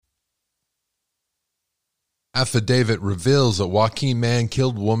Affidavit reveals that Joaquin man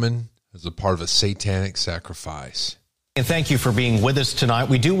killed woman as a part of a satanic sacrifice. And thank you for being with us tonight.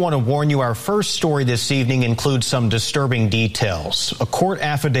 We do want to warn you our first story this evening includes some disturbing details. A court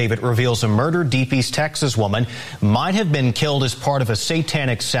affidavit reveals a murdered Deep East Texas woman might have been killed as part of a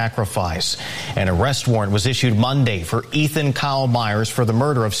satanic sacrifice. An arrest warrant was issued Monday for Ethan Kyle Myers for the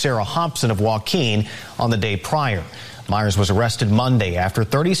murder of Sarah Hobson of Joaquin on the day prior. Myers was arrested Monday after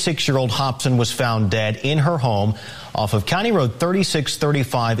 36-year-old Hobson was found dead in her home off of County Road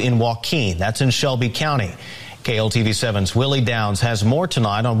 3635 in Joaquin. That's in Shelby County. KLTV7's Willie Downs has more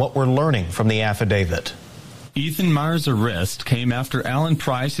tonight on what we're learning from the affidavit. Ethan Myers' arrest came after Alan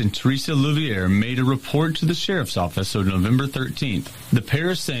Price and Teresa Louvier made a report to the sheriff's office on November 13th. The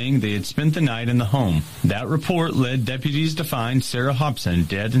pair saying they had spent the night in the home. That report led deputies to find Sarah Hobson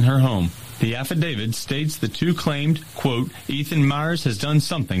dead in her home. The affidavit states the two claimed, quote, Ethan Myers has done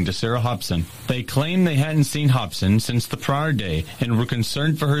something to Sarah Hobson. They claimed they hadn't seen Hobson since the prior day and were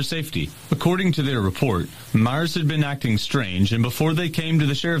concerned for her safety. According to their report, Myers had been acting strange, and before they came to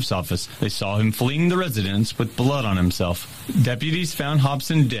the sheriff's office, they saw him fleeing the residence with blood on himself. Deputies found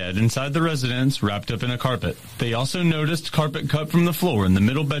Hobson dead inside the residence, wrapped up in a carpet. They also noticed carpet cut from the floor in the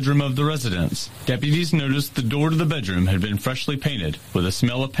middle bedroom of the residence. Deputies noticed the door to the bedroom had been freshly painted, with a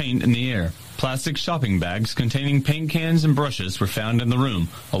smell of paint in the air. Plastic shopping bags containing paint cans and brushes were found in the room,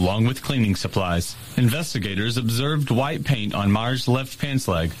 along with cleaning supplies. Investigators observed white paint on Myers' left pants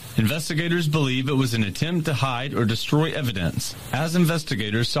leg. Investigators believe it was an attempt to hide or destroy evidence. As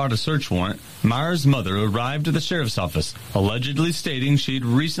investigators sought a search warrant, Myers' mother arrived at the sheriff's office, allegedly stating she had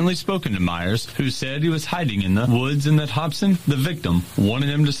recently spoken to Myers, who said he was hiding in the woods and that Hobson, the victim, wanted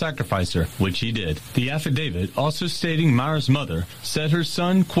him to sacrifice her, which he did. The affidavit, also stating Myers' mother, said her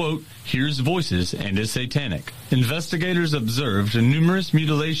son, quote, hears voices and is satanic. Investigators observed numerous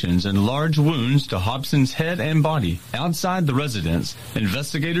mutilations and large wounds to Hobson's head and body. Outside the residence,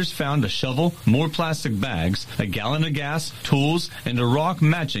 investigators found a shovel, more plastic bags, a gallon of gas, tools, and a rock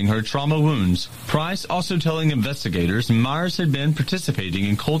matching her trauma wounds. Price also telling investigators Myers had been participating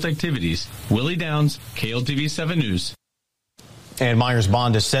in cult activities. Willie Downs, KLTV 7 News. And Myers'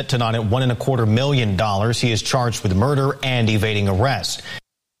 bond is set tonight at $1.25 million. He is charged with murder and evading arrest.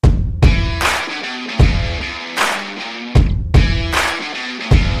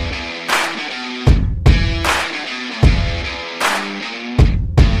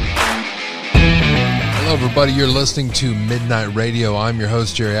 Hello, everybody. You're listening to Midnight Radio. I'm your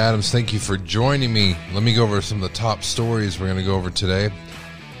host, Jerry Adams. Thank you for joining me. Let me go over some of the top stories we're going to go over today.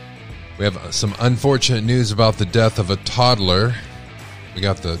 We have some unfortunate news about the death of a toddler. We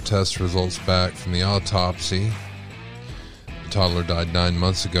got the test results back from the autopsy. The toddler died 9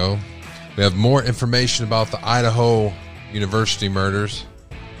 months ago. We have more information about the Idaho University murders.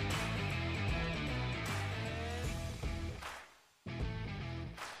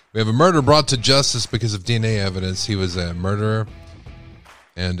 We have a murder brought to justice because of DNA evidence. He was a murderer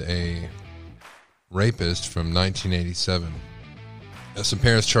and a rapist from 1987. Some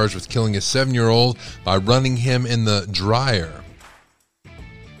parents charged with killing a 7-year-old by running him in the dryer. I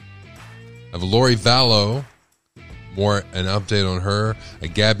have a Lori Vallow, an update on her, a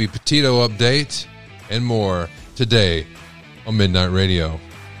Gabby Petito update, and more today on Midnight Radio.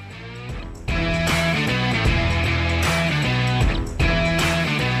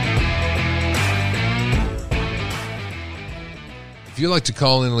 If you'd like to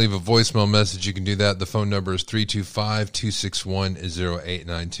call in and leave a voicemail message, you can do that. The phone number is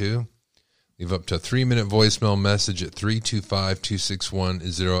 325-261-0892. Leave up to a 3-minute voicemail message at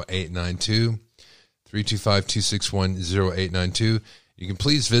 325-261-0892. 325-261-0892. You can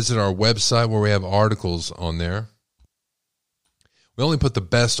please visit our website where we have articles on there. We only put the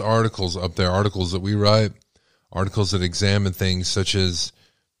best articles up there, articles that we write, articles that examine things such as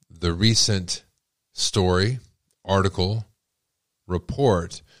the recent story, article,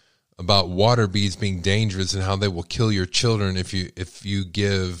 report about water bees being dangerous and how they will kill your children if you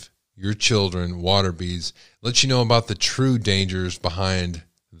give your children water bees. Let you know about the true dangers behind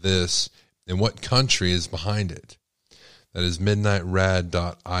this and what country is behind it. That is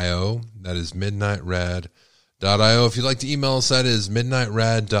midnightrad.io. That is midnightrad.io. If you'd like to email us, that is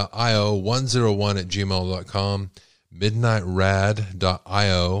midnightrad.io101@gmail.com.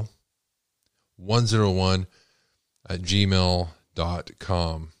 midnightrad.io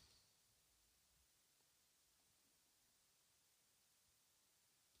 101@gmail.com.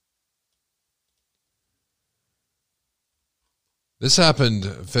 This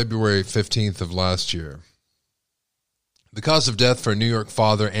happened February 15th of last year. The cause of death for a New York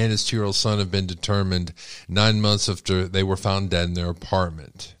father and his 2-year-old son have been determined 9 months after they were found dead in their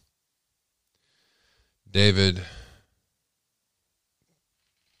apartment. David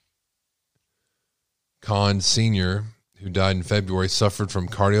Kahn Sr., who died in February, suffered from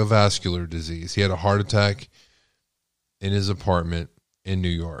cardiovascular disease. He had a heart attack in his apartment in New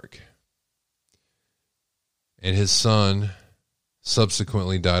York. And his son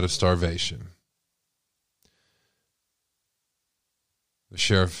subsequently died of starvation. The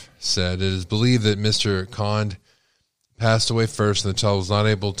sheriff said, it is believed that Mr. Kahn passed away first and the child was not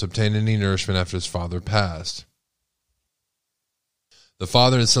able to obtain any nourishment after his father passed. The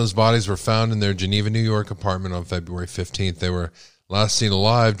father and son's bodies were found in their Geneva, New York apartment on February 15th. They were last seen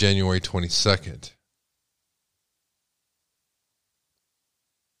alive January 22nd.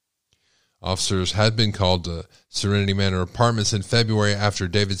 Officers had been called to Serenity Manor Apartments in February after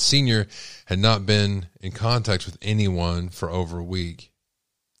David Sr. had not been in contact with anyone for over a week.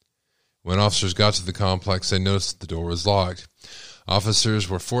 When officers got to the complex, they noticed that the door was locked. Officers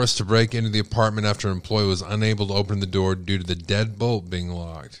were forced to break into the apartment after an employee was unable to open the door due to the deadbolt being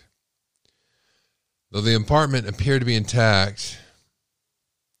locked. Though the apartment appeared to be intact,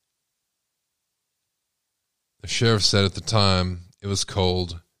 the sheriff said at the time it was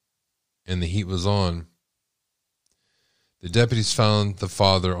cold and the heat was on. The deputies found the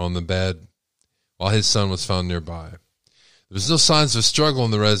father on the bed while his son was found nearby. There was no signs of struggle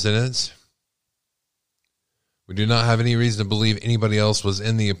in the residence. We do not have any reason to believe anybody else was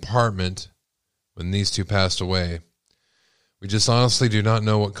in the apartment when these two passed away. We just honestly do not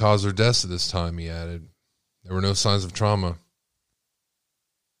know what caused their deaths at this time, he added. There were no signs of trauma.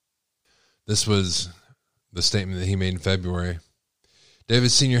 This was the statement that he made in February.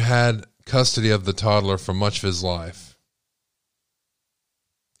 David Sr. had custody of the toddler for much of his life.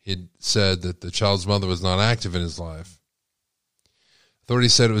 He had said that the child's mother was not active in his life.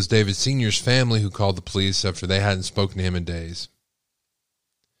 Authorities said it was David Sr.'s family who called the police after they hadn't spoken to him in days.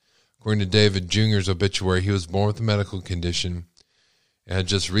 According to David Jr.'s obituary, he was born with a medical condition and had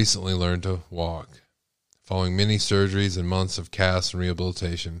just recently learned to walk, following many surgeries and months of casts and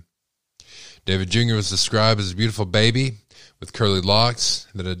rehabilitation. David Jr. was described as a beautiful baby with curly locks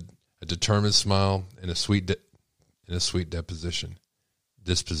that had a determined smile and a sweet disposition.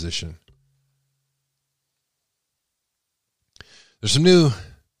 There's some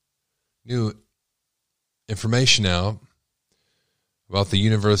new information out about the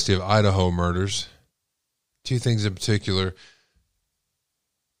University of Idaho murders. Two things in particular.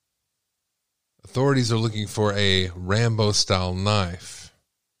 Authorities are looking for a Rambo-style knife.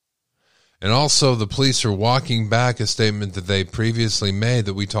 And also the police are walking back a statement that they previously made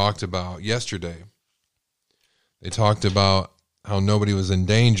that we talked about yesterday. They talked about how nobody was in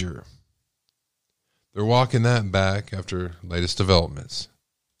danger. They're walking that back after latest developments.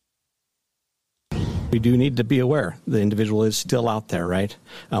 We do need to be aware. The individual is still out there, right?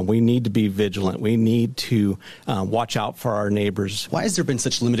 We need to be vigilant. We need to watch out for our neighbors. Why has there been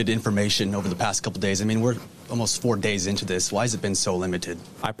such limited information over the past couple of days? I mean, we're almost 4 days into this. Why has it been so limited?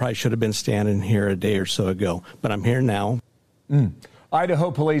 I probably should have been standing here a day or so ago, but I'm here now.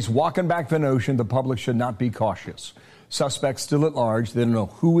 Idaho police walking back the notion the public should not be cautious. Suspects still at large. They don't know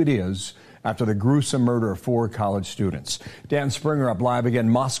who it is after the gruesome murder of 4 college students. Dan Springer up live again,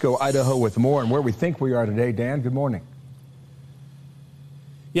 Moscow, Idaho, with more. And where we think we are today, Dan, good morning.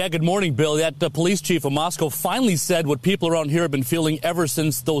 Yeah, good morning, Bill. That police chief of Moscow finally said what people around here have been feeling ever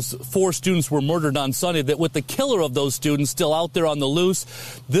since those 4 students were murdered on Sunday, that with the killer of those students still out there on the loose,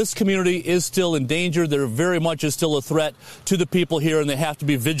 this community is still in danger. There very much is still a threat to the people here, and they have to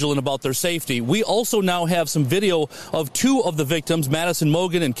be vigilant about their safety. We also now have some video of 2 of the victims, Madison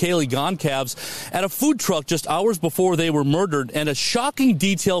Mogan and Kaylee Goncalves, at a food truck just hours before they were murdered. And a shocking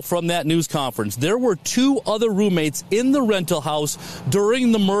detail from that news conference: there were 2 other roommates in the rental house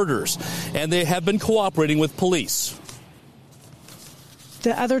during the murders, and they have been cooperating with police.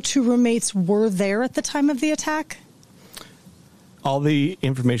 The other 2 roommates were there at the time of the attack? All the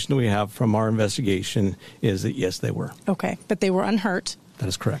information that we have from our investigation is that, yes, they were. Okay, but they were unhurt? That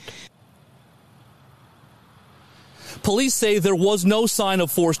is correct. Police say there was no sign of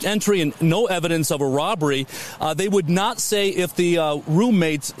forced entry and no evidence of a robbery. They would not say if the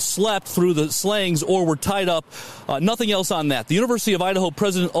roommates slept through the slayings or were tied up. Nothing else on that. The University of Idaho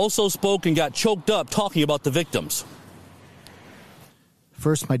president also spoke and got choked up talking about the victims.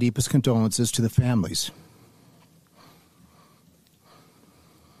 First, my deepest condolences to the families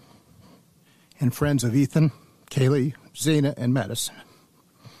and friends of Ethan, Kaylee, Zena, and Madison.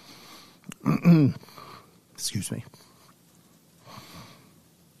 Excuse me.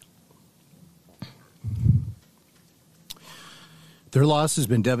 Their loss has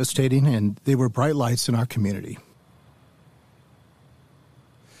been devastating, and they were bright lights in our community.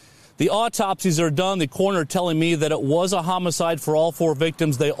 The autopsies are done. The coroner telling me that it was a homicide for all 4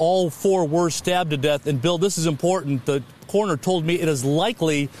 victims. They all 4 were stabbed to death. And Bill, this is important. The coroner told me it is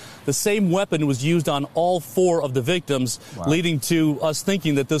likely the same weapon was used on all 4 of the victims, leading to us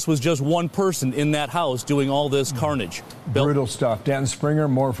thinking that this was just one person in that house doing all this carnage. Bill? Brutal stuff. Dan Springer,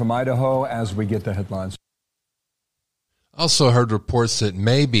 more from Idaho as we get the headlines. Also heard reports that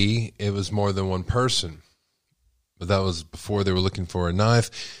maybe it was more than one person, but that was before they were looking for a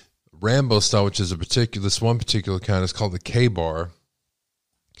knife. Rambo style, which is this one particular kind, is called the K-bar,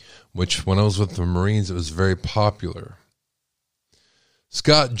 which when I was with the Marines, it was very popular.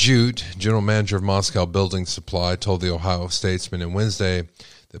 Scott Jute, general manager of Moscow Building Supply, told the Ohio Statesman on Wednesday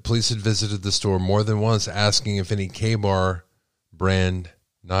that police had visited the store more than once asking if any K-bar brand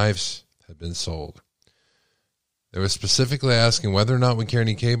knives had been sold. They were specifically asking whether or not we carry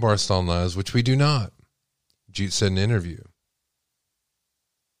any K-bar style knives, which we do not, Jute said in an interview.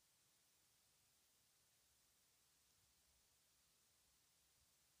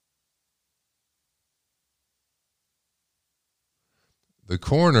 The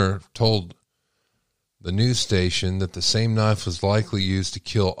coroner told the news station that the same knife was likely used to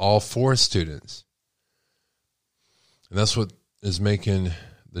kill all 4 students. And that's what is making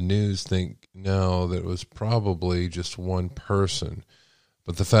the news think now that it was probably just one person.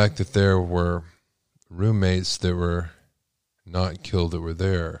 But the fact that there were roommates that were not killed that were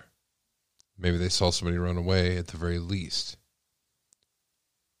there, maybe they saw somebody run away at the very least.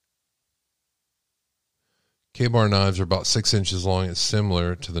 K-bar knives are about 6 inches long. It's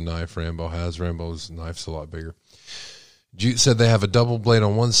similar to the knife Rambo has. Rambo's knife's a lot bigger. Jute said they have a double blade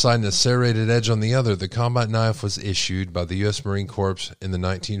on one side and a serrated edge on the other. The combat knife was issued by the U.S. Marine Corps in the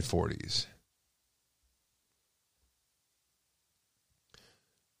 1940s. It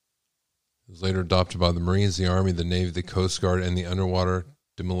was later adopted by the Marines, the Army, the Navy, the Coast Guard, and the underwater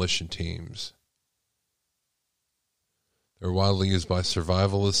demolition teams. They're widely used by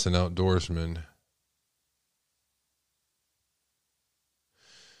survivalists and outdoorsmen.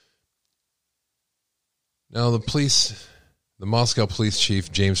 Now, the Moscow police chief,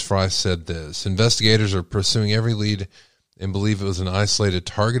 James Fry, said this. Investigators are pursuing every lead and believe it was an isolated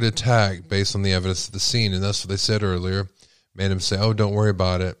target attack based on the evidence at the scene. And that's what they said earlier. Made him say, oh, don't worry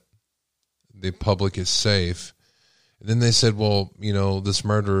about it. The public is safe. And then they said, well, this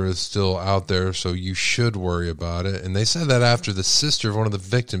murderer is still out there, so you should worry about it. And they said that after the sister of one of the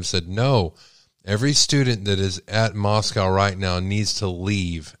victims said, no, every student that is at Moscow right now needs to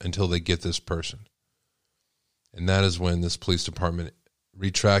leave until they get this person. And that is when this police department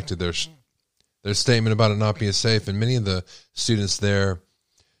retracted their statement about it not being safe. And many of the students there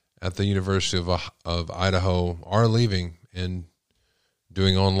at the University of Idaho are leaving and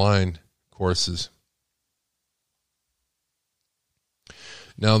doing online courses.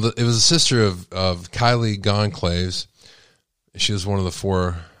 Now, it was a sister of Kylie Gonclaves. She was one of the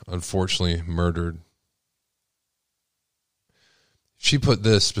 4, unfortunately, murdered. She put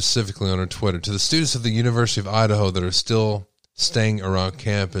this specifically on her Twitter. To the students of the University of Idaho that are still staying around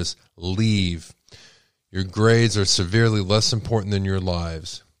campus, leave. Your grades are severely less important than your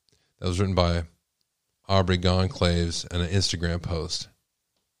lives. That was written by Aubrey Gonclaves in an Instagram post.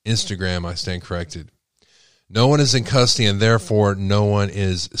 Instagram, I stand corrected. No one is in custody and therefore no one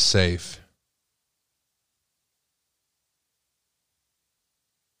is safe.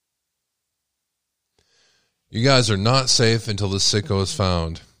 You guys are not safe until the sicko is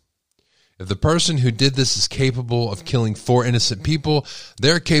found. If the person who did this is capable of killing 4 innocent people,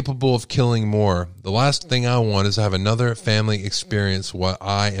 they're capable of killing more. The last thing I want is to have another family experience what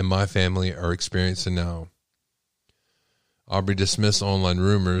I and my family are experiencing now. Aubrey dismissed online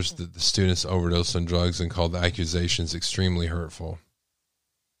rumors that the students overdosed on drugs and called the accusations extremely hurtful.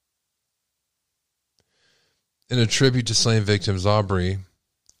 In a tribute to slain victims, Aubrey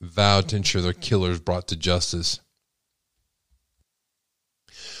vowed to ensure their killers brought to justice.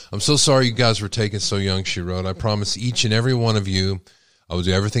 I'm so sorry you guys were taken so young, she wrote. I promise each and every one of you I will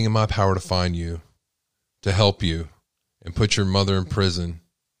do everything in my power to find you, to help you, and put your mother in prison.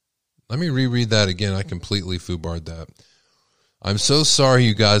 Let me reread that again. I completely foobarred that. I'm so sorry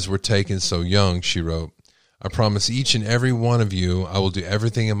you guys were taken so young, she wrote. I promise each and every one of you I will do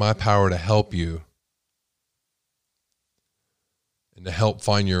everything in my power to help you, and to help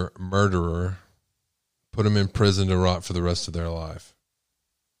find your murderer, put them in prison to rot for the rest of their life.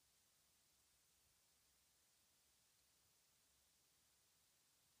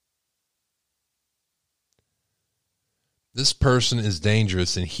 This person is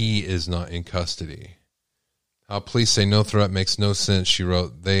dangerous and he is not in custody. How police say no threat makes no sense, she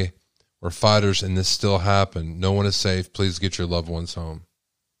wrote. They were fighters and this still happened. No one is safe. Please get your loved ones home.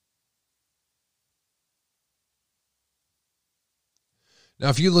 Now,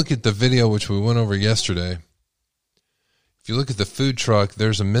 if you look at the video, which we went over yesterday, if you look at the food truck,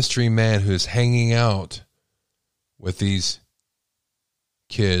 there's a mystery man who is hanging out with these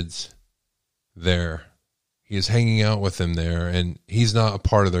kids there. He is hanging out with them there, and he's not a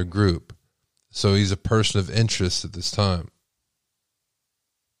part of their group. So he's a person of interest at this time.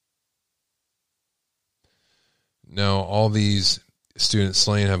 Now, all these students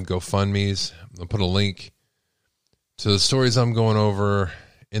slain have GoFundMes. I'll put a link to the stories I'm going over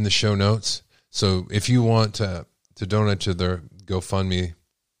in the show notes. So if you want to donate to their GoFundMe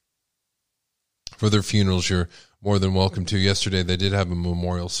for their funerals, you're more than welcome to. Yesterday, they did have a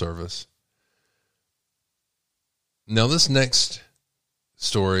memorial service. Now, this next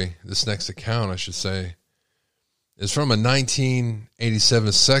story, this next account, I should say, is from a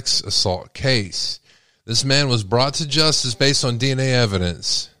 1987 sex assault case. This man was brought to justice based on DNA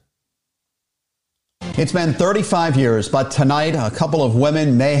evidence. It's been 35 years, but tonight a couple of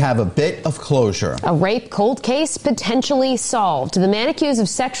women may have a bit of closure. A rape cold case potentially solved. The man accused of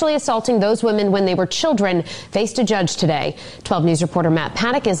sexually assaulting those women when they were children faced a judge today. 12 News reporter Matt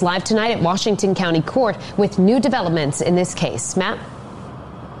Paddock is live tonight at Washington County Court with new developments in this case. Matt?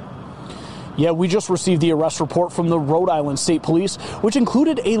 Yeah, we just received the arrest report from the Rhode Island State Police, which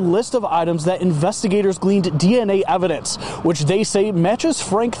included a list of items that investigators gleaned DNA evidence, which they say matches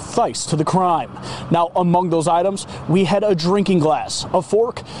Frank Thice to the crime. Now, among those items, we had a drinking glass, a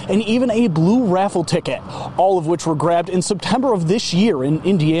fork, and even a blue raffle ticket, all of which were grabbed in September of this year in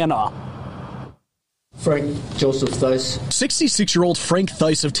Indiana. Frank Joseph Thice. 66-year-old Frank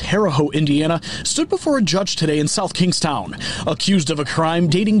Thice of Terre Haute, Indiana, stood before a judge today in South Kingstown, accused of a crime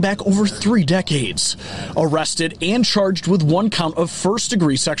dating back over 3 decades. Arrested and charged with 1 count of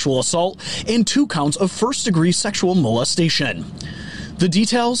first-degree sexual assault and 2 counts of first-degree sexual molestation. The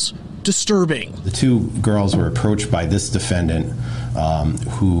details? Disturbing. The 2 girls were approached by this defendant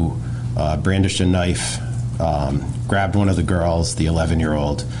who brandished a knife, grabbed one of the girls, the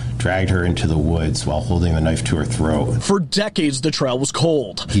 11-year-old, dragged her into the woods while holding the knife to her throat. For decades, the trail was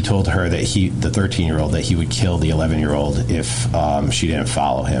cold. He told her that the 13-year-old, that he would kill the 11-year-old if she didn't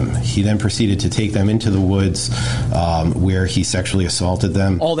follow him. He then proceeded to take them into the woods where he sexually assaulted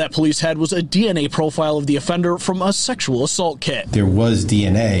them. All that police had was a DNA profile of the offender from a sexual assault kit. There was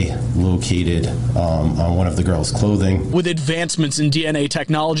DNA located on one of the girls' clothing. With advancements in DNA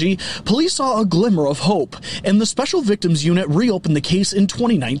technology, police saw a glimmer of hope, and the Special Victims Unit reopened the case in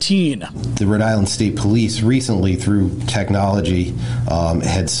 2019. The Rhode Island State Police recently, through technology,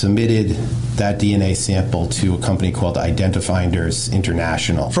 had submitted that DNA sample to a company called Identifinders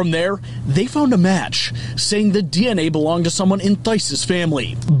International. From there, they found a match, saying the DNA belonged to someone in Thice's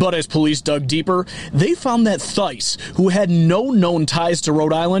family. But as police dug deeper, they found that Thice, who had no known ties to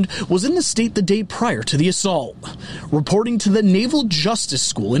Rhode Island, was in the state the day prior to the assault, reporting to the Naval Justice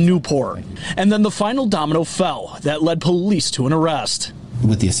School in Newport. And then the final domino fell that led police to an arrest.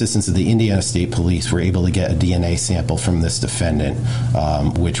 With the assistance of the Indiana State Police, we're able to get a DNA sample from this defendant,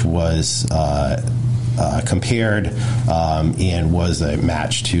 which was compared and was a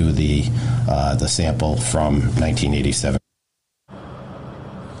match to the sample from 1987.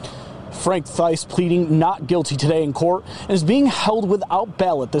 Frank Thice pleading not guilty today in court and is being held without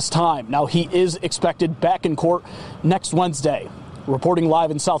bail at this time. Now, he is expected back in court next Wednesday. Reporting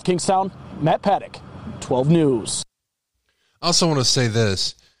live in South Kingstown, Matt Paddock, 12 News. I also want to say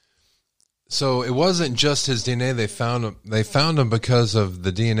this. So it wasn't just his DNA. They found him because of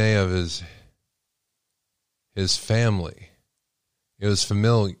the DNA of his family. It was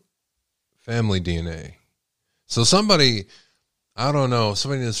family DNA. So somebody, I don't know,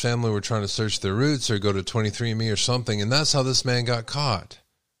 somebody in his family were trying to search their roots or go to 23andMe or something, and that's how this man got caught.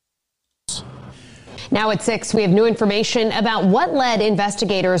 Now at 6, we have new information about what led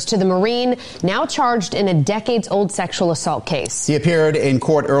investigators to the Marine now charged in a decades-old sexual assault case. He appeared in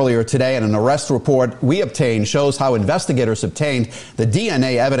court earlier today, and an arrest report we obtained shows how investigators obtained the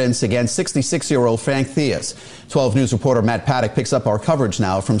DNA evidence against 66-year-old Frank Thice. 12 News reporter Matt Paddock picks up our coverage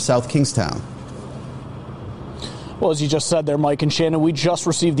now from South Kingstown. Well, as you just said there, Mike and Shannon, we just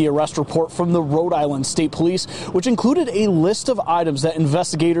received the arrest report from the Rhode Island State Police, which included a list of items that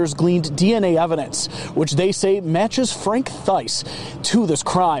investigators gleaned DNA evidence, which they say matches Frank Thice to this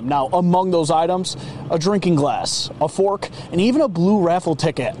crime. Now, among those items, a drinking glass, a fork, and even a blue raffle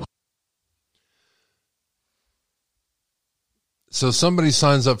ticket. So somebody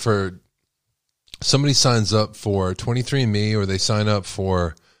signs up for 23andMe, or they sign up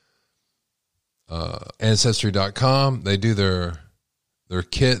for Ancestry.com. They do their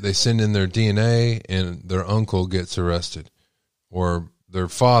kit. They send in their DNA, and their uncle gets arrested, or their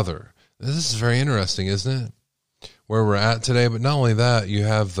father. This is very interesting, isn't it? where we're at today. But not only that, you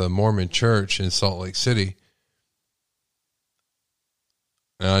have the Mormon Church in Salt Lake City.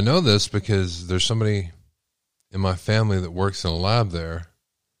 And I know this because there's somebody in my family that works in a lab there.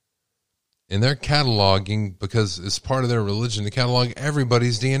 And they're cataloging, because it's part of their religion to catalog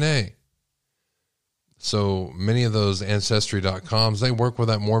everybody's DNA. So many of those Ancestry.coms, they work with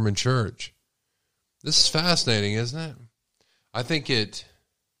that Mormon Church. This is fascinating, isn't it? I think it's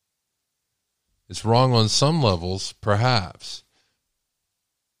wrong on some levels, perhaps.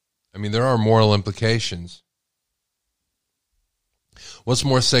 I mean, there are moral implications. What's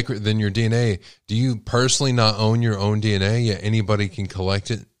more sacred than your DNA? Do you personally not own your own DNA, yet anybody can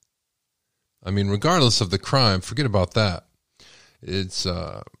collect it? I mean, regardless of the crime, forget about that. It's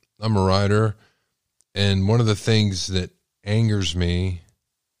I'm a writer, and one of the things that angers me,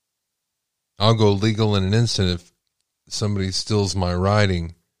 I'll go legal in an instant if somebody steals my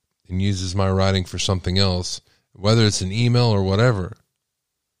writing and uses my writing for something else, whether it's an email or whatever.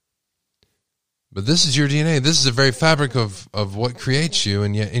 But this is your DNA. This is the very fabric of what creates you,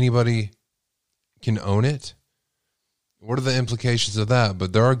 and yet anybody can own it. What are the implications of that?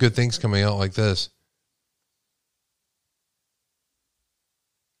 But there are good things coming out like this.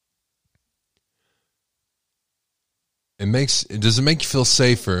 Does it make you feel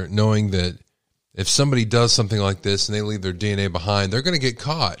safer knowing that if somebody does something like this and they leave their DNA behind, they're going to get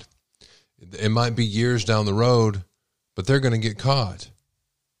caught? It might be years down the road, but they're going to get caught.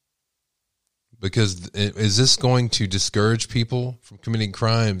 Because is this going to discourage people from committing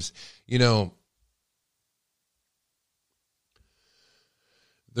crimes? You know,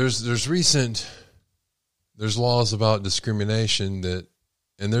 there's laws about discrimination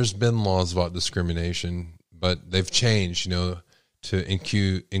and there's been laws about discrimination, but they've changed, you know, to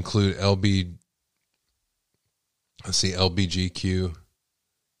include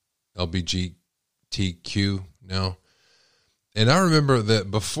LBGTQ now. And I remember that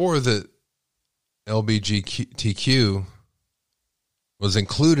before that LBGTQ was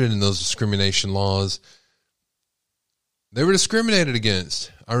included in those discrimination laws, they were discriminated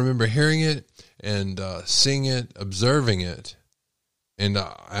against. I remember hearing it and seeing it, observing it. And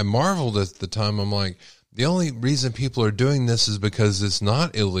I marveled at the time. I'm like, the only reason people are doing this is because it's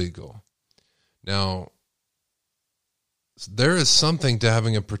not illegal. Now, there is something to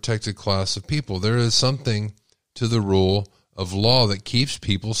having a protected class of people. There is something to the rule of law that keeps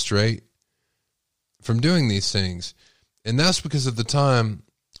people straight from doing these things. And that's because at the time,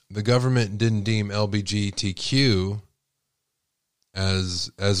 the government didn't deem LGBTQ as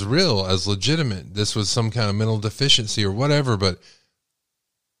real, as legitimate. This was some kind of mental deficiency or whatever, but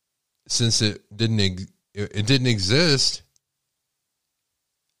since it didn't exist,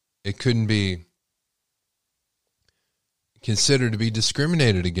 it couldn't be considered to be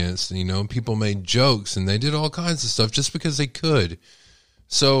discriminated against. You know, people made jokes and they did all kinds of stuff just because they could.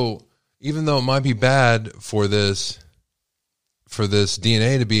 So even though it might be bad for this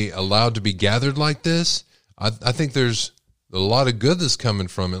DNA to be allowed to be gathered like this, I think there's a lot of good that's coming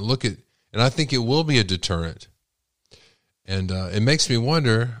from it. And I think it will be a deterrent. And it makes me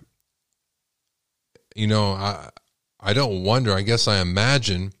wonder, you know, I don't wonder, I guess I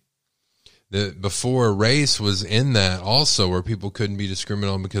imagine that before race was in that also, where people couldn't be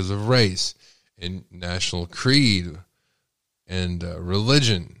discriminated on because of race and national creed and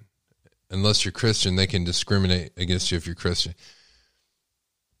religion. Unless you're Christian, they can discriminate against you if you're Christian.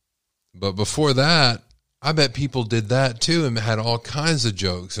 But before that, I bet people did that too and had all kinds of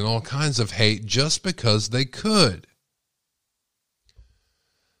jokes and all kinds of hate just because they could.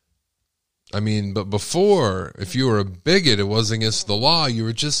 I mean, but before, if you were a bigot, it wasn't against the law. You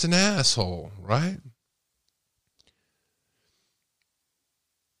were just an asshole, right?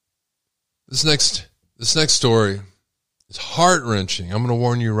 This next story is heart-wrenching. I'm going to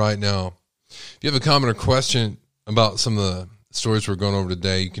warn you right now. If you have a comment or question about some of the stories we're going over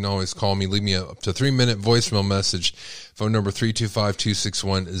today, you can always call me. Leave me up to 3-minute voicemail message. Phone number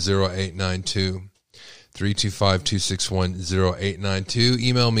 325-261-0892. 325-261-0892.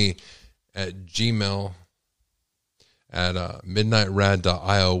 Email me at Gmail at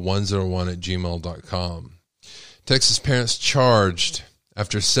midnightrad.io101@gmail.com. Texas parents charged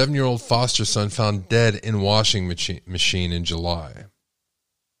after 7-year-old foster son found dead in washing machine in July.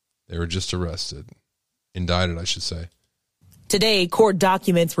 They were just arrested. Indicted, I should say. Today, court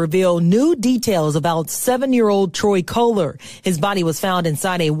documents reveal new details about 7-year-old Troy Kohler. His body was found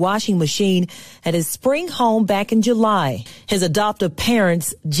inside a washing machine at his spring home back in July. His adoptive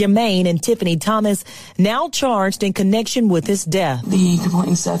parents, Jermaine and Tiffany Thomas, now charged in connection with his death. The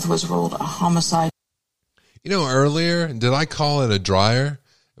complainant's death was ruled a homicide. You know, earlier, did I call it a dryer?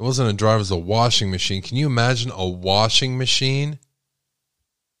 It wasn't a dryer, it was a washing machine. Can you imagine a washing machine?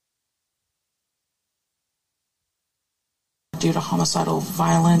 Due to homicidal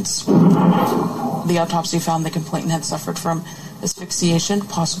violence, the autopsy found the complainant had suffered from asphyxiation,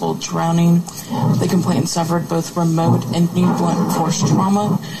 possible drowning. The complainant suffered both remote and new blunt force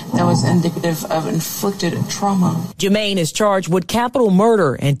trauma that was indicative of inflicted trauma. Jermaine is charged with capital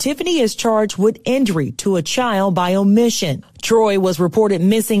murder, and Tiffany is charged with injury to a child by omission. Troy was reported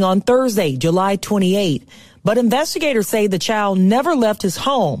missing on Thursday, July 28, but investigators say the child never left his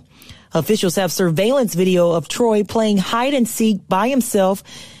home. Officials have surveillance video of Troy playing hide and seek by himself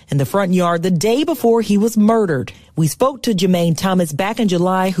in the front yard the day before he was murdered. We spoke to Jermaine Thomas back in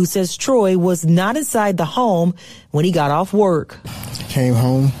July, who says Troy was not inside the home when he got off work. Came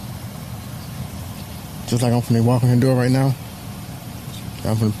home, just like I'm finna walk in the door right now.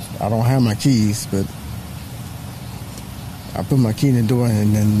 I don't have my keys, but I put my key in the door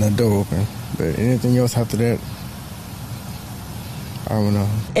and then the door open. But anything else after that, I don't know.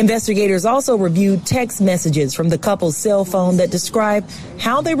 Investigators also reviewed text messages from the couple's cell phone that describe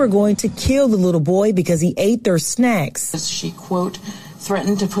how they were going to kill the little boy because he ate their snacks. She, quote,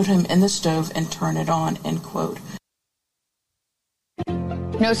 threatened to put him in the stove and turn it on, end quote.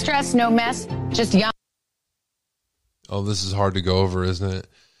 No stress, no mess, just young. Oh, this is hard to go over, isn't it?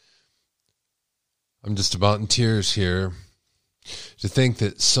 I'm just about in tears here. To think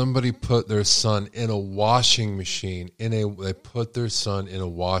that somebody put their son in a washing machine, they put their son in a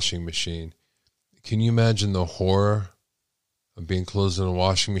washing machine. Can you imagine the horror of being closed in a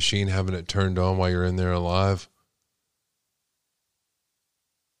washing machine, having it turned on while you're in there alive?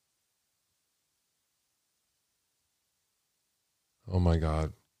 Oh my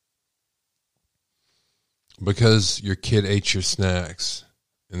God. Because your kid ate your snacks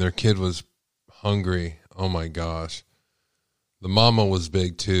and their kid was hungry. Oh my gosh. The mama was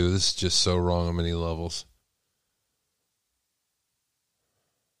big too. This is just so wrong on many levels.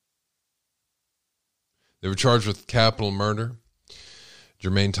 They were charged with capital murder.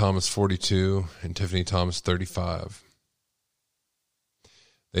 Jermaine Thomas, 42, and Tiffany Thomas, 35.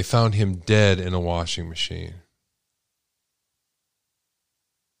 They found him dead in a washing machine.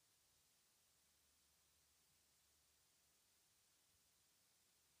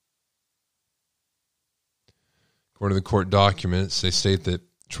 According to the court documents, they state that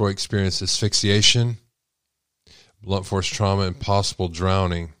Troy experienced asphyxiation, blunt force trauma, and possible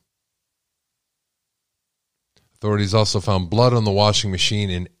drowning. Authorities also found blood on the washing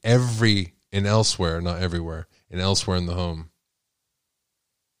machine in elsewhere in the home.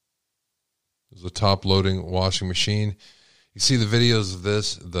 It was a top-loading washing machine. You see the videos of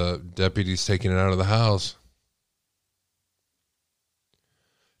this, the deputies taking it out of the house.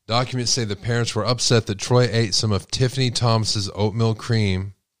 Documents say the parents were upset that Troy ate some of Tiffany Thomas's oatmeal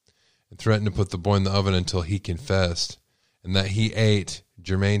cream and threatened to put the boy in the oven until he confessed, and that he ate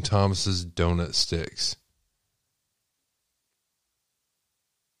Jermaine Thomas's donut sticks.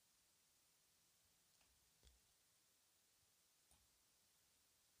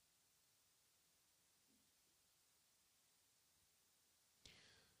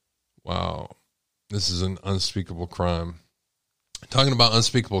 Wow, this is an unspeakable crime. Talking about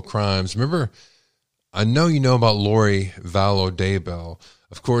unspeakable crimes, remember, I know you know about Lori Vallow Daybell.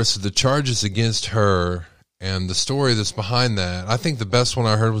 Of course, the charges against her and the story that's behind that, I think the best one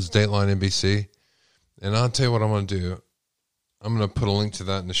I heard was Dateline NBC. And I'll tell you what I'm going to do. I'm going to put a link to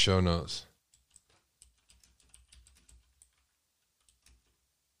that in the show notes.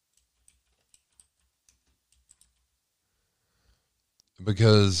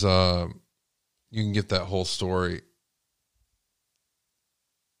 Because you can get that whole story.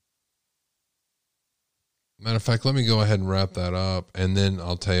 Matter of fact, let me go ahead and wrap that up, and then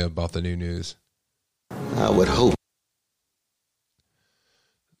I'll tell you about the new news. I would hope.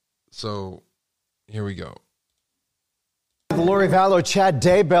 So, here we go. The Lori Vallow Chad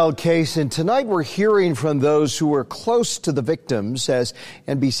Daybell case, and tonight we're hearing from those who were close to the victims as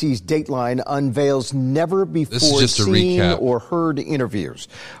NBC's Dateline unveils never before seen or heard interviews.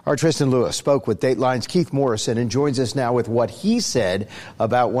 Our Tristan Lewis spoke with Dateline's Keith Morrison and joins us now with what he said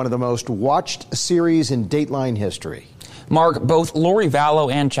about one of the most watched series in Dateline history. Mark, both Lori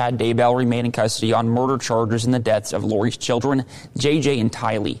Vallow and Chad Daybell remain in custody on murder charges in the deaths of Lori's children, JJ and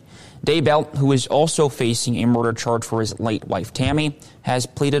Tylee. Daybell, who is also facing a murder charge for his late wife Tammy, has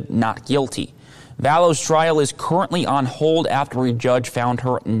pleaded not guilty. Vallow's trial is currently on hold after a judge found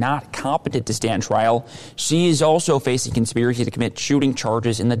her not competent to stand trial. She is also facing conspiracy to commit shooting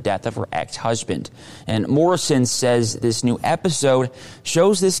charges in the death of her ex-husband. And Morrison says this new episode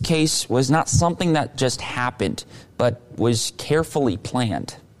shows this case was not something that just happened, but was carefully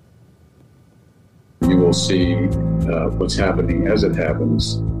planned. will see what's happening as it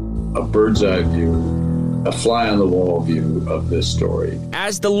happens, a bird's eye view, a fly-on-the-wall view of this story.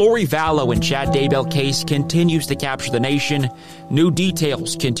 As the Lori Vallow and Chad Daybell case continues to capture the nation, new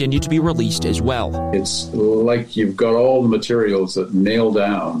details continue to be released as well. It's like you've got all the materials that nail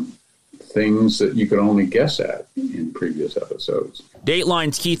down things that you could only guess at in previous episodes.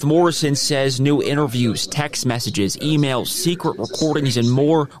 Dateline's Keith Morrison says new interviews, text messages, emails, secret recordings, and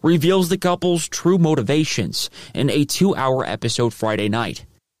more reveals the couple's true motivations in a 2-hour episode Friday night.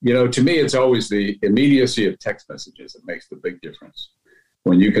 You know, to me, it's always the immediacy of text messages that makes the big difference.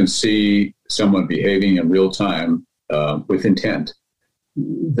 When you can see someone behaving in real time with intent,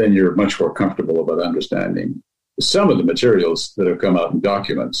 then you're much more comfortable about understanding. Some of the materials that have come out in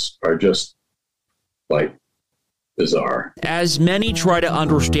documents are just, like, bizarre. As many try to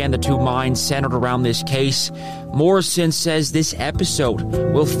understand the two minds centered around this case, Morrison says this episode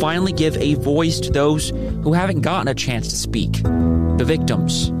will finally give a voice to those who haven't gotten a chance to speak, the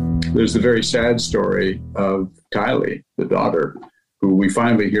victims. There's the very sad story of Tylee, the daughter, who we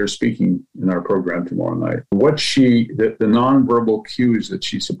finally hear speaking in our program tomorrow night. The nonverbal cues that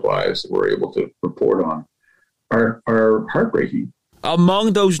she supplies that we're able to report on are heartbreaking.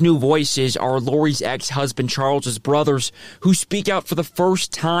 Among those new voices are Lori's ex-husband Charles's brothers, who speak out for the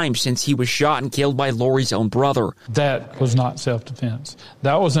first time since he was shot and killed by Lori's own brother. That was not self-defense.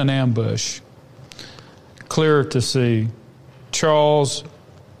 That was an ambush. Clear to see. Charles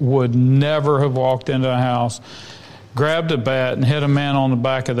would never have walked into a house, grabbed a bat, and hit a man on the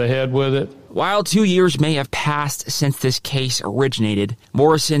back of the head with it. While 2 years may have passed since this case originated,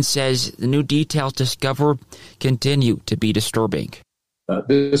 Morrison says the new details discovered continue to be disturbing.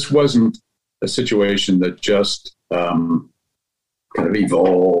 This wasn't a situation that just kind of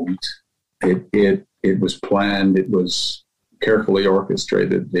evolved. It was planned. It was carefully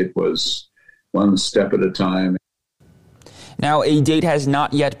orchestrated. It was one step at a time. Now, a date has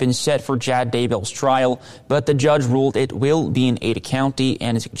not yet been set for Chad Daybell's trial, but the judge ruled it will be in Ada County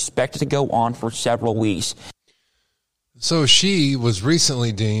and is expected to go on for several weeks. So she was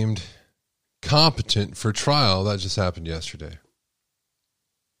recently deemed competent for trial. That just happened yesterday.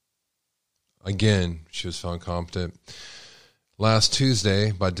 Again, she was found competent last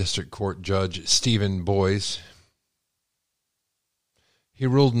Tuesday by District Court Judge Stephen Boyce. He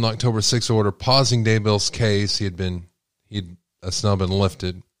ruled an October 6th order pausing Daybell's case. That's now been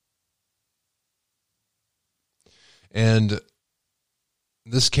lifted. And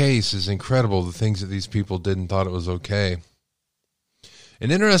this case is incredible, the things that these people did and thought it was okay. An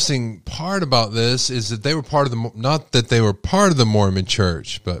interesting part about this is that they were part of the, not that they were part of the Mormon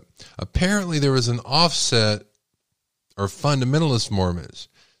church, but apparently there was an offset or fundamentalist Mormons.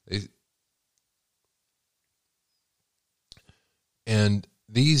 And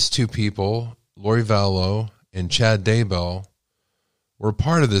these two people, Lori Vallow and Chad Daybell, were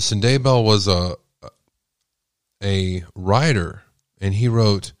part of this. And Daybell was a writer, and he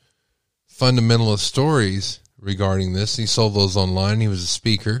wrote fundamentalist stories regarding this. He sold those online. He was a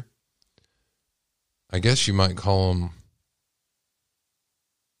speaker. I guess you might call him,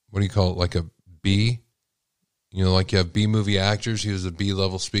 what do you call it, like a B? You know, like you have B-movie actors. He was a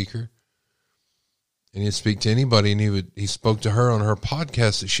B-level speaker. And he'd speak to anybody, and he spoke to her on her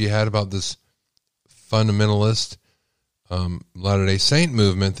podcast that she had about this fundamentalist Latter-day Saint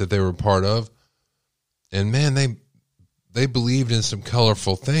movement that they were part of. And man, they believed in some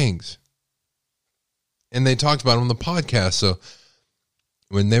colorful things. And they talked about it on the podcast. So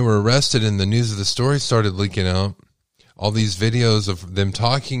when they were arrested and the news of the story started leaking out, all these videos of them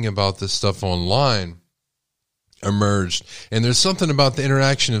talking about this stuff online emerged. And there's something about the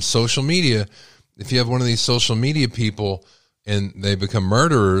interaction of social media. If you have one of these social media people and they become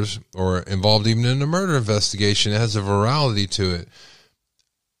murderers or involved even in a murder investigation, it has a virality to it.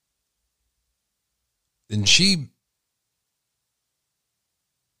 And she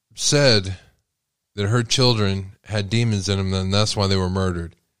said that her children had demons in them, and that's why they were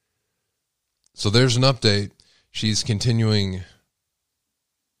murdered. So there's an update. She's continuing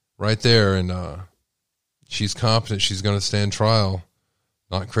right there, and she's competent. She's going to stand trial.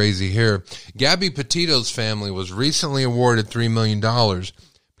 Not crazy here. Gabby Petito's family was recently awarded $3 million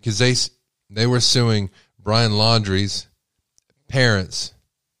because they were suing Brian Laundrie's parents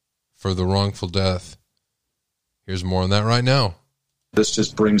for the wrongful death. Here's more on that right now. This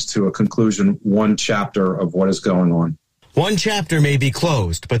just brings to a conclusion one chapter of what is going on. One chapter may be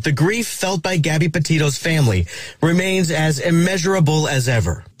closed, but the grief felt by Gabby Petito's family remains as immeasurable as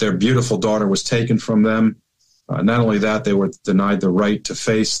ever. Their beautiful daughter was taken from them. Not only that, they were denied the right to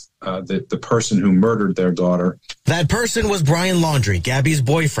face the person who murdered their daughter. That person was Brian Laundrie, Gabby's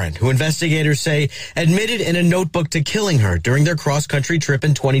boyfriend, who investigators say admitted in a notebook to killing her during their cross-country trip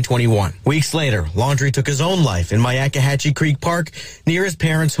in 2021. Weeks later, Laundrie took his own life in Myakkahatchee Creek Park near his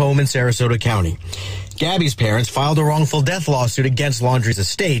parents' home in Sarasota County. Gabby's parents filed a wrongful death lawsuit against Laundrie's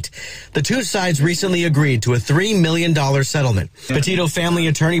estate. The two sides recently agreed to a $3 million settlement. Petito family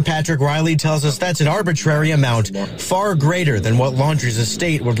attorney Patrick Riley tells us that's an arbitrary amount, far greater than what Laundrie's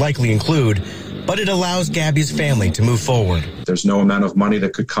estate would likely include, but it allows Gabby's family to move forward. There's no amount of money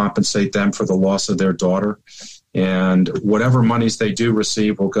that could compensate them for the loss of their daughter. And whatever monies they do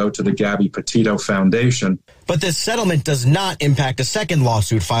receive will go to the Gabby Petito Foundation. But this settlement does not impact a second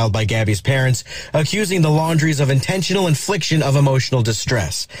lawsuit filed by Gabby's parents, accusing the Laundries of intentional infliction of emotional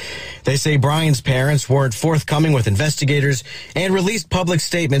distress. They say Brian's parents weren't forthcoming with investigators and released public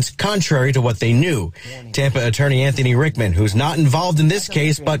statements contrary to what they knew. Tampa attorney Anthony Rickman, who's not involved in this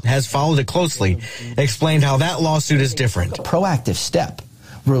case but has followed it closely, explained how that lawsuit is different. A proactive step,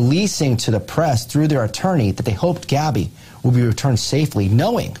 releasing to the press through their attorney that they hoped Gabby will be returned safely,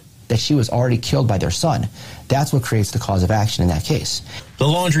 knowing that she was already killed by their son. That's what creates the cause of action in that case. The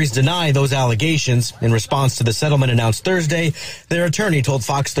Laundries deny those allegations. In response to the settlement announced Thursday, their attorney told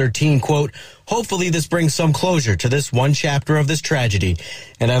Fox 13, quote, "Hopefully this brings some closure to this one chapter of this tragedy,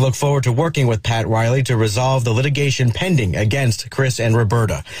 and I look forward to working with Pat Riley to resolve the litigation pending against Chris and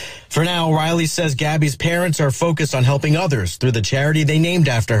Roberta." For now, Riley says Gabby's parents are focused on helping others through the charity they named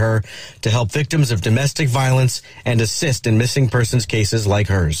after her to help victims of domestic violence and assist in missing persons cases like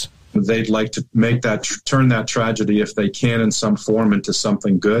hers. They'd like to make that turn that tragedy, if they can, in some form into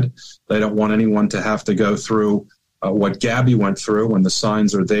something good. They don't want anyone to have to go through what Gabby went through when the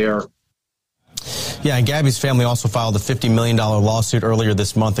signs are there. Yeah, and Gabby's family also filed a $50 million lawsuit earlier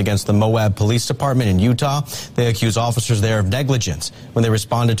this month against the Moab Police Department in Utah. They accuse officers there of negligence when they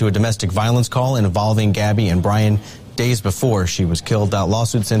responded to a domestic violence call involving Gabby and Brian days before she was killed. That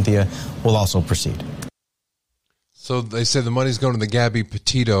lawsuit, Cynthia, will also proceed. So they say the money's going to the Gabby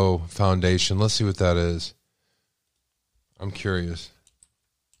Petito Foundation. Let's see what that is. I'm curious.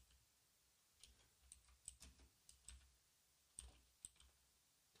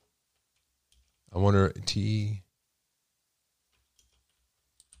 I wonder,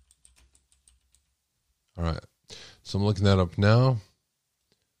 All right. So I'm looking that up now.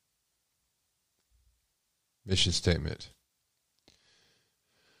 Mission statement.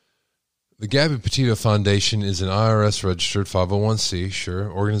 The Gabby Petito Foundation is an IRS-registered 501c,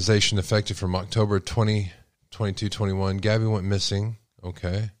 organization effective from October 2022-21. Gabby went missing.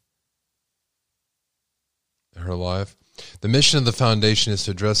 Okay. Her life. The mission of the foundation is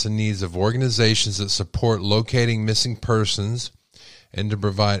to address the needs of organizations that support locating missing persons and to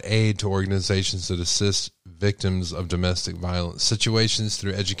provide aid to organizations that assist victims of domestic violence situations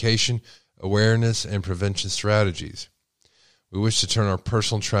through education, awareness, and prevention strategies. We wish to turn our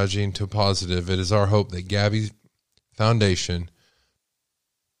personal tragedy into a positive. It is our hope that Gabby Foundation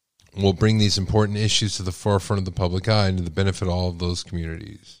will bring these important issues to the forefront of the public eye and to the benefit of all of those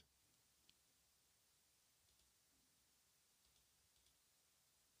communities.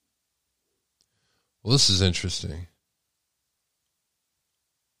 Well, this is interesting.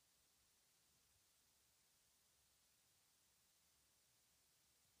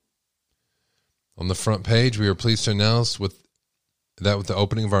 On the front page, we are pleased to announce with the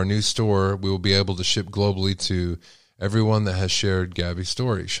opening of our new store, we will be able to ship globally to everyone that has shared Gabby's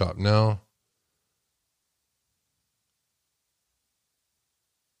story. Shop now.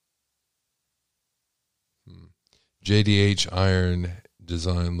 JDH Iron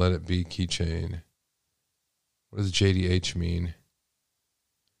Design, Let It Be keychain. What does JDH mean?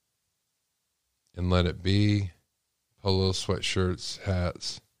 And Let It Be. Polo, sweatshirts,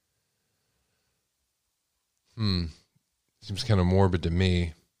 hats. Seems kind of morbid to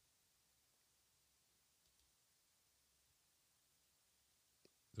me.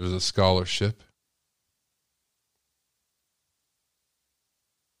 There's a scholarship.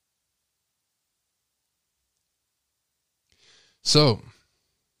 So,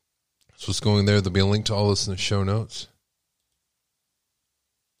 that's what's going there. There'll be a link to all this in the show notes.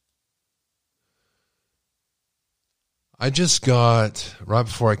 I just got, right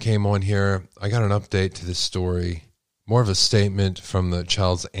before I came on here, I got an update to this story. More of a statement from the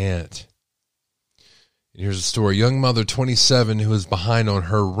child's aunt. And here's a story. Young mother, 27, who is behind on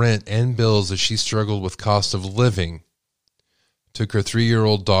her rent and bills as she struggled with cost of living, took her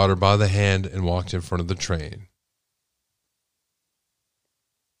 3-year-old daughter by the hand and walked in front of the train.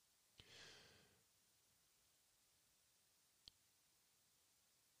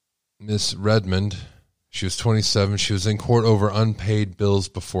 Miss Redmond She was 27. She was in court over unpaid bills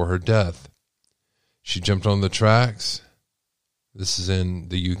before her death. She jumped on the tracks. This is in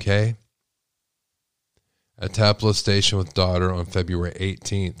the UK. At Taplow Station with daughter on February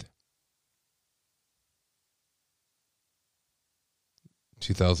 18th,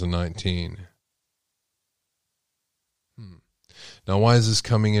 2019. Now, why is this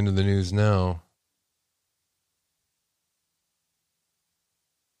coming into the news now?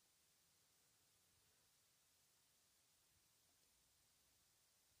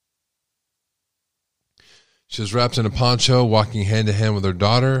 She was wrapped in a poncho, walking hand to hand with her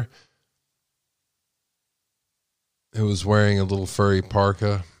daughter, who was wearing a little furry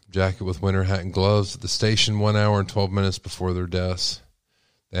parka jacket with winter hat and gloves, at the station 1 hour and 12 minutes before their deaths.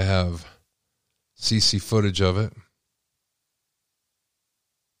 They have CC footage of it.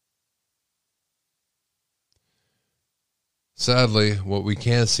 Sadly, what we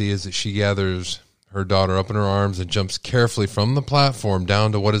can see is that she gathers her daughter up in her arms and jumps carefully from the platform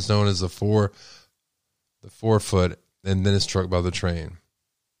down to what is known as the forefoot, and then is struck by the train.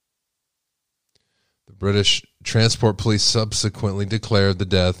 The British Transport Police subsequently declared the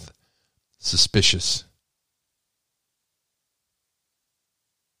death suspicious.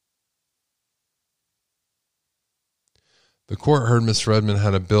 The court heard Miss Redmond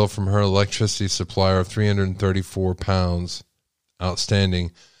had a bill from her electricity supplier of £334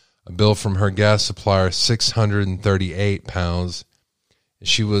 outstanding, a bill from her gas supplier £638, and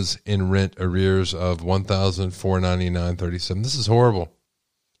she was in rent arrears of $1,499.37. This is horrible.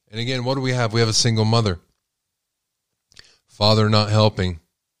 And again, what do we have? We have a single mother. Father not helping.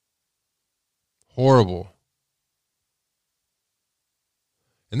 Horrible.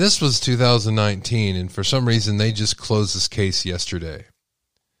 And this was 2019, and for some reason they just closed this case yesterday.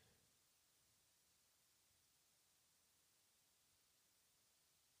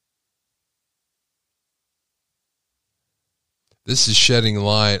 This is shedding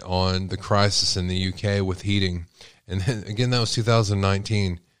light on the crisis in the UK with heating. And then, again, that was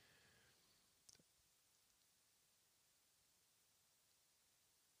 2019.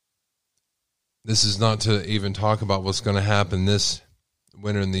 This is not to even talk about what's going to happen this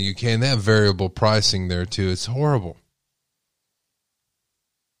winter in the UK. And they have variable pricing there, too. It's horrible.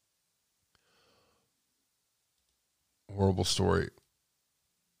 Horrible story.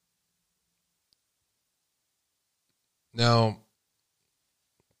 Now,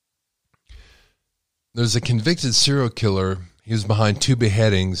 there's a convicted serial killer. He was behind 2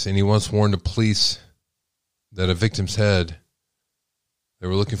 beheadings, and he once warned the police that a victim's head, they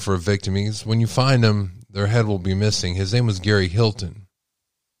were looking for a victim. He goes, when you find them, their head will be missing. His name was Gary Hilton.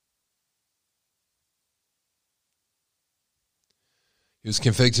 He was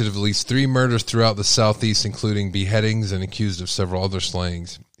convicted of at least 3 murders throughout the Southeast, including beheadings, and accused of several other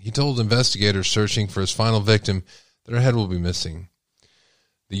slayings. He told investigators searching for his final victim that her head will be missing.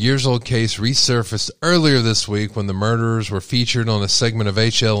 The years-old case resurfaced earlier this week when the murderers were featured on a segment of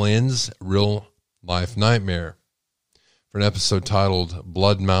HLN's Real Life Nightmare for an episode titled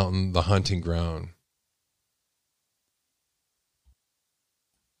Blood Mountain, The Hunting Ground.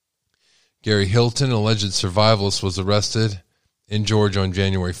 Gary Hilton, an alleged survivalist, was arrested in Georgia on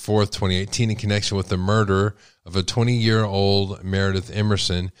January 4th, 2018 in connection with the murder of a 20-year-old Meredith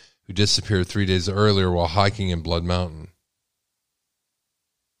Emerson who disappeared 3 days earlier while hiking in Blood Mountain.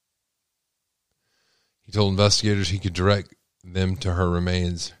 He told investigators he could direct them to her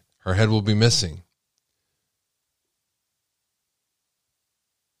remains. Her head will be missing.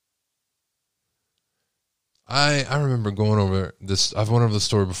 I remember going over this. I've went over the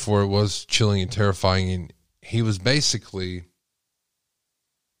story before. It was chilling and terrifying. And he was basically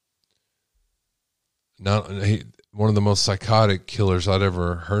one of the most psychotic killers I'd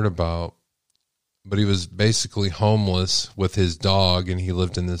ever heard about. But he was basically homeless with his dog, and he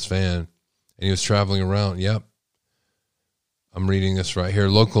lived in this van. And he was traveling around. Yep. I'm reading this right here.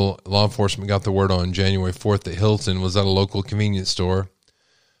 Local law enforcement got the word on January 4th that Hilton was at a local convenience store.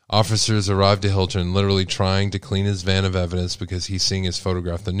 Officers arrived to Hilton literally trying to clean his van of evidence because he's seeing his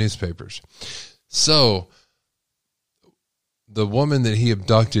photograph in the newspapers. So the woman that he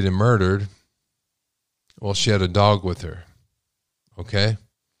abducted and murdered, well, she had a dog with her. Okay?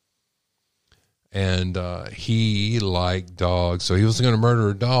 And he liked dogs, so he was going to murder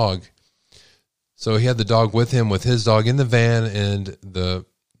a dog. So he had the dog with him, with his dog in the van, and the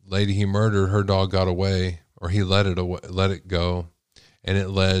lady he murdered, her dog got away, or he let it go, and it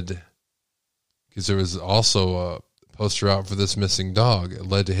led, because there was also a poster out for this missing dog. It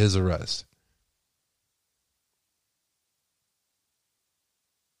led to his arrest.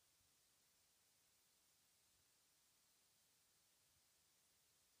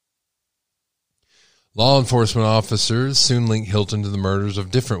 Law enforcement officers soon linked Hilton to the murders of a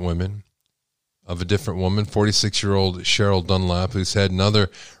different woman, 46-year-old Cheryl Dunlap, whose head and other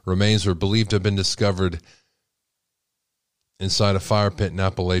remains were believed to have been discovered inside a fire pit in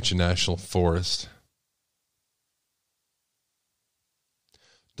Appalachian National Forest.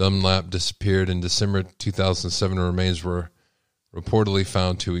 Dunlap disappeared in December 2007. Her remains were reportedly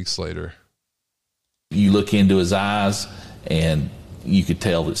found 2 weeks later. You look into his eyes, and you could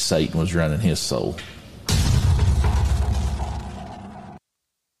tell that Satan was running his soul.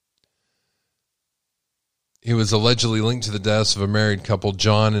 He was allegedly linked to the deaths of a married couple,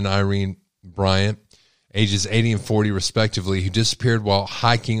 John and Irene Bryant, ages 80 and 40 respectively, who disappeared while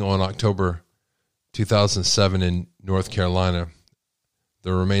hiking on October 2007 in North Carolina.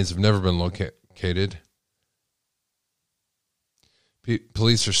 Their remains have never been located.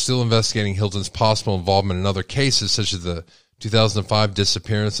 Police are still investigating Hilton's possible involvement in other cases, such as the 2005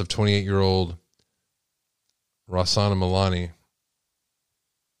 disappearance of 28-year-old Rossana Milani.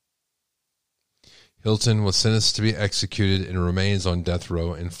 Hilton was sentenced to be executed and remains on death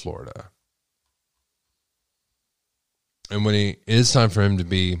row in Florida. And when it is time for him to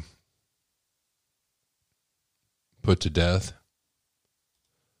be put to death,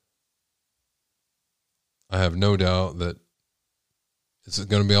 I have no doubt that it's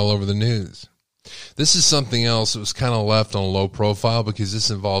going to be all over the news. This is something else that was kind of left on a low profile because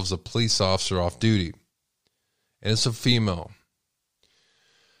this involves a police officer off duty, and it's a female.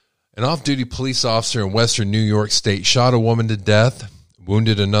 An off-duty police officer in western New York State shot a woman to death,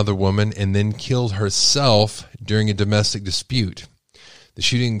 wounded another woman, and then killed herself during a domestic dispute. The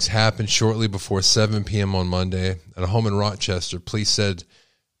shootings happened shortly before 7 p.m. on Monday at a home in Rochester. Police said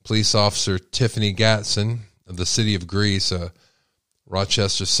police officer Tiffany Gatson of the city of Greece, a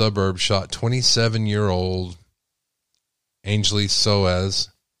Rochester suburb, shot 27-year-old Angeli Solis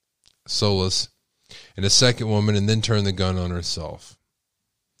and a second woman and then turned the gun on herself.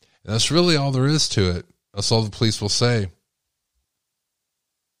 And that's really all there is to it. That's all the police will say.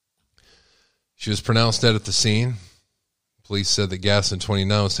 She was pronounced dead at the scene. Police said that Gaston,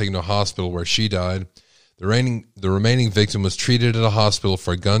 29, was taken to a hospital where she died. The remaining victim was treated at a hospital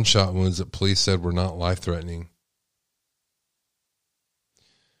for gunshot wounds that police said were not life-threatening.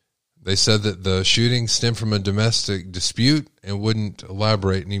 They said that the shooting stemmed from a domestic dispute and wouldn't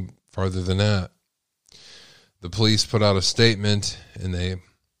elaborate any farther than that. The police put out a statement, and they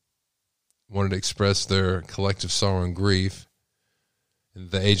wanted to express their collective sorrow and grief.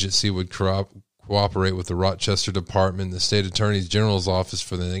 And the agency would cooperate with the Rochester Department and the State Attorney General's office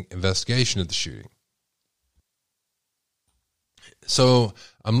for the investigation of the shooting. So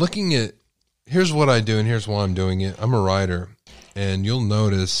I'm looking at, here's what I do and here's why I'm doing it. I'm a writer, and you'll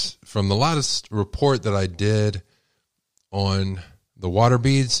notice from the latest report that I did on the water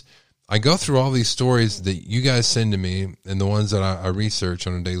beads, I go through all these stories that you guys send to me and the ones that I research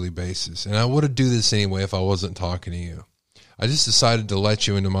on a daily basis. And I would do this anyway if I wasn't talking to you. I just decided to let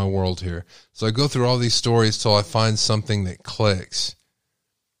you into my world here. So I go through all these stories till I find something that clicks.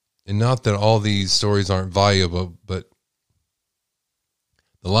 And not that all these stories aren't valuable, but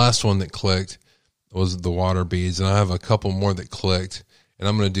the last one that clicked was the water beads. And I have a couple more that clicked. And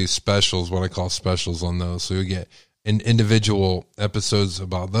I'm going to do specials, what I call specials on those. So you'll get individual episodes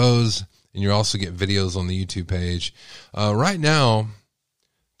about those, and you also get videos on the YouTube page. Right now,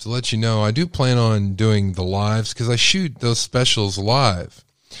 to let you know, I do plan on doing the lives because I shoot those specials live,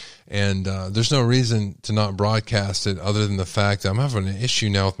 and there's no reason to not broadcast it other than the fact that I'm having an issue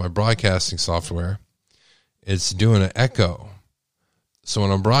now with my broadcasting software. It's doing an echo. So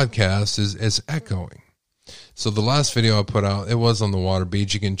when I broadcast, it's echoing. So the last video I put out, it was on the water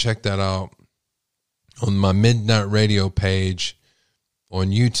beads. You can check that out on my Midnight Radio page on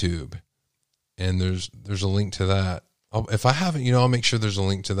YouTube, and there's a link to that. If I haven't, I'll make sure there's a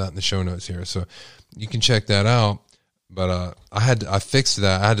link to that in the show notes here, so you can check that out. But I fixed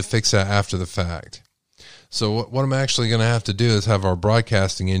that. I had to fix that after the fact. So what I'm actually going to have to do is have our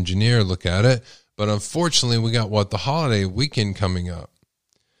broadcasting engineer look at it. But unfortunately, we got the holiday weekend coming up.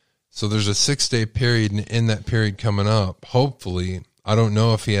 So there's a 6-day period, and in that period coming up, hopefully, I don't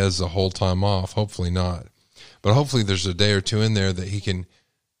know if he has the whole time off. Hopefully not. But hopefully there's a day or two in there that he can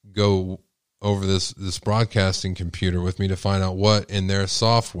go over this broadcasting computer with me to find out what in their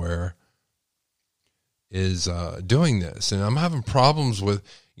software is doing this. And I'm having problems with,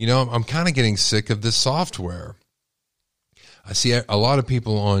 I'm kind of getting sick of this software. I see a lot of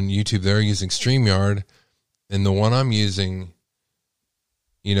people on YouTube, they're using StreamYard, and the one I'm using,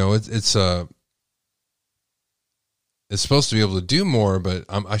 it's it's supposed to be able to do more, but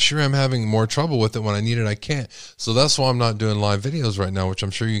I sure am having more trouble with it. When I need it, I can't. So that's why I'm not doing live videos right now, which I'm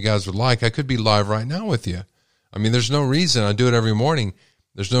sure you guys would like. I could be live right now with you. I mean, there's no reason. I do it every morning.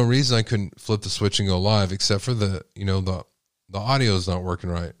 There's no reason I couldn't flip the switch and go live, except for the audio is not working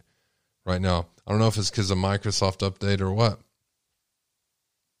right now. I don't know if it's because of Microsoft update or what.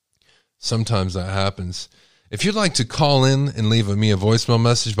 Sometimes that happens. If you'd like to call in and leave me a voicemail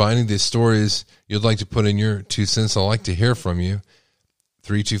message about any of these stories you'd like to put in your 2 cents, I'd like to hear from you.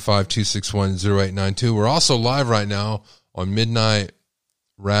 325-261-0892. We're also live right now on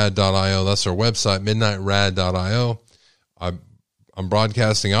midnightrad.io. That's our website, midnightrad.io. I'm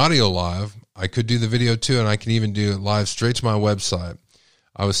broadcasting audio live. I could do the video too, and I can even do it live straight to my website.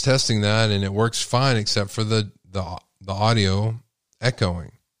 I was testing that, and it works fine except for the audio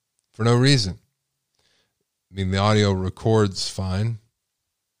echoing for no reason. I mean, the audio records fine.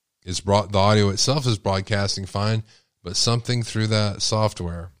 The audio itself is broadcasting fine, but something through that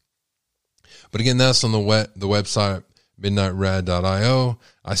software. But again, that's on the website, midnightrad.io.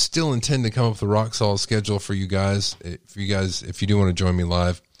 I still intend to come up with a rock solid schedule for you guys. If you do want to join me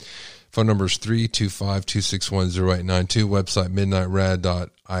live, phone number is 325-261-0892. Website,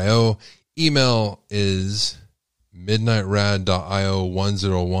 midnightrad.io. Email is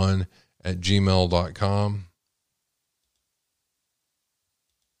midnightrad.io101@gmail.com.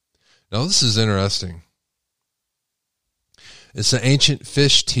 Now, this is interesting. It's an ancient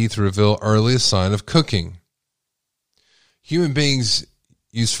fish teeth reveal earliest sign of cooking. Human beings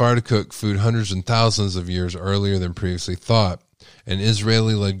used fire to cook food hundreds and thousands of years earlier than previously thought, an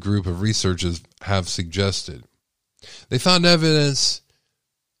Israeli-led group of researchers have suggested. They found evidence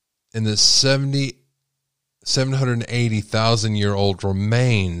in the 780,000-year-old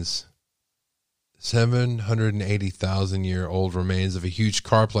remains. 780,000-year-old remains of a huge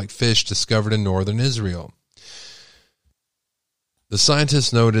carp-like fish discovered in northern Israel. The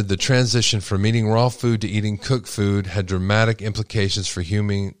scientists noted the transition from eating raw food to eating cooked food had dramatic implications for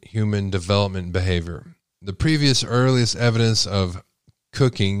human development and behavior. The previous earliest evidence of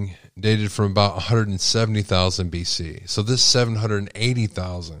cooking dated from about 170,000 BC. So this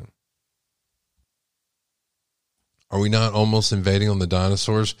 780,000. Are we not almost invading on the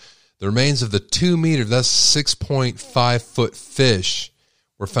dinosaurs? The remains of the 2-meter, that's 6.5-foot fish,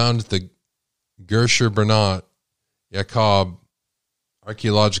 were found at the Gersher Bernat Yaakov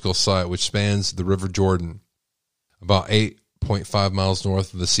archaeological site, which spans the River Jordan, about 8.5 miles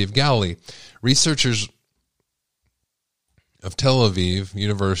north of the Sea of Galilee. Researchers of Tel Aviv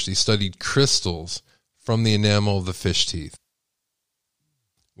University studied crystals from the enamel of the fish teeth,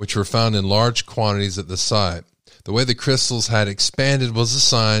 which were found in large quantities at the site. The way the crystals had expanded was a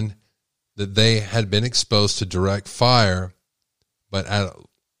sign that they had been exposed to direct fire, but at a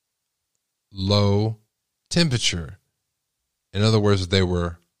low temperature. In other words, they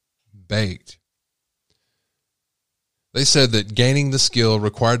were baked. They said that gaining the skill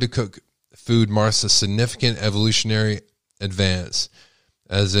required to cook food marks a significant evolutionary advance,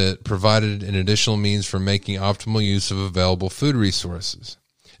 as it provided an additional means for making optimal use of available food resources.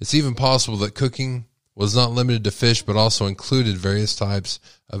 It's even possible that cooking was not limited to fish, but also included various types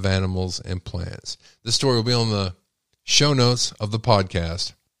of animals and plants. This story will be on the show notes of the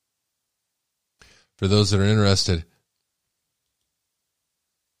podcast for those that are interested.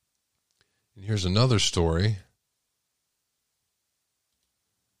 And here's another story.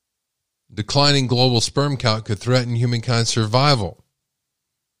 Declining global sperm count could threaten humankind's survival.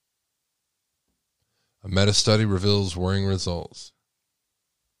 A meta-study reveals worrying results.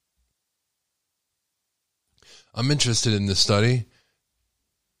 I'm interested in this study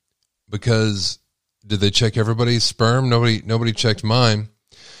because did they check everybody's sperm? Nobody checked mine.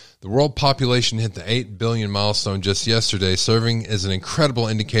 The world population hit the 8 billion milestone just yesterday, serving as an incredible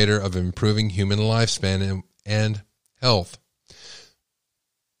indicator of improving human lifespan and health.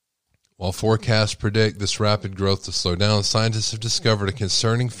 While forecasts predict this rapid growth to slow down, scientists have discovered a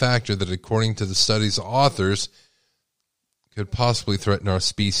concerning factor that, according to the study's authors, could possibly threaten our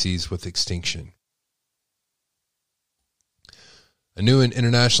species with extinction. A new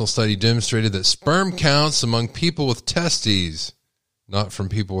international study demonstrated that sperm counts among people with testes, not from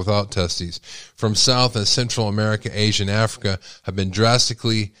people without testes, from South and Central America, Asia, and Africa, have been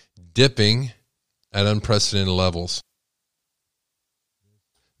drastically dipping at unprecedented levels.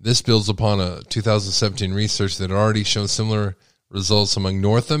 This builds upon a 2017 research that had already shown similar results among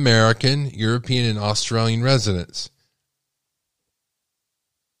North American, European, and Australian residents.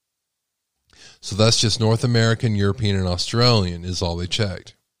 So that's just North American, European, and Australian is all they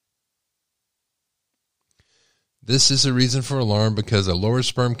checked. This is a reason for alarm because a lower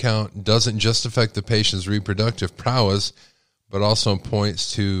sperm count doesn't just affect the patient's reproductive prowess, but also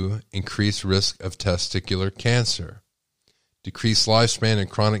points to increased risk of testicular cancer, decreased lifespan, and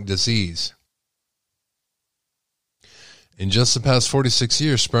chronic disease. In just the past 46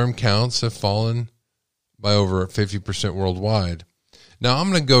 years, sperm counts have fallen by over 50% worldwide. Now, I'm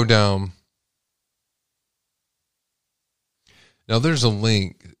going to go down. Now, there's a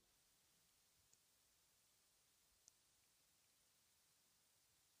link.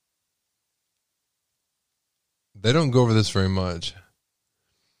 They don't go over this very much.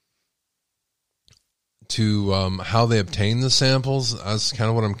 To how they obtain the samples. That's kind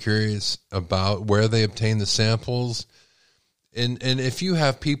of what I'm curious about, where they obtain the samples. And if you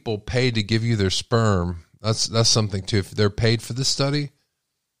have people paid to give you their sperm, that's something too. If they're paid for the study,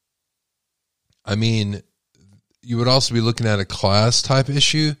 I mean, you would also be looking at a class type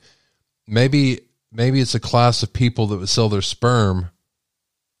issue. Maybe it's a class of people that would sell their sperm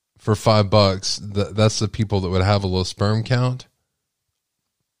for $5. That's the people that would have a low sperm count.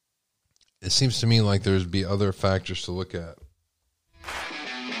 It seems to me like there'd be other factors to look at.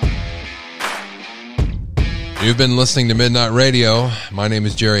 You've been listening to Midnight Radio. My name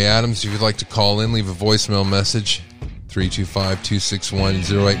is Jerry Adams. If you'd like to call in, leave a voicemail message,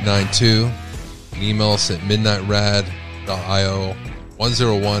 325-261-0892. And email us at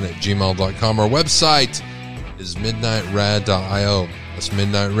midnightrad.io101@gmail.com. Our website is midnightrad.io. That's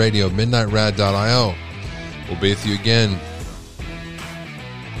Midnight Radio, midnightrad.io. We'll be with you again. I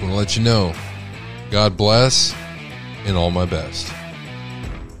want to let you know, God bless and all my best.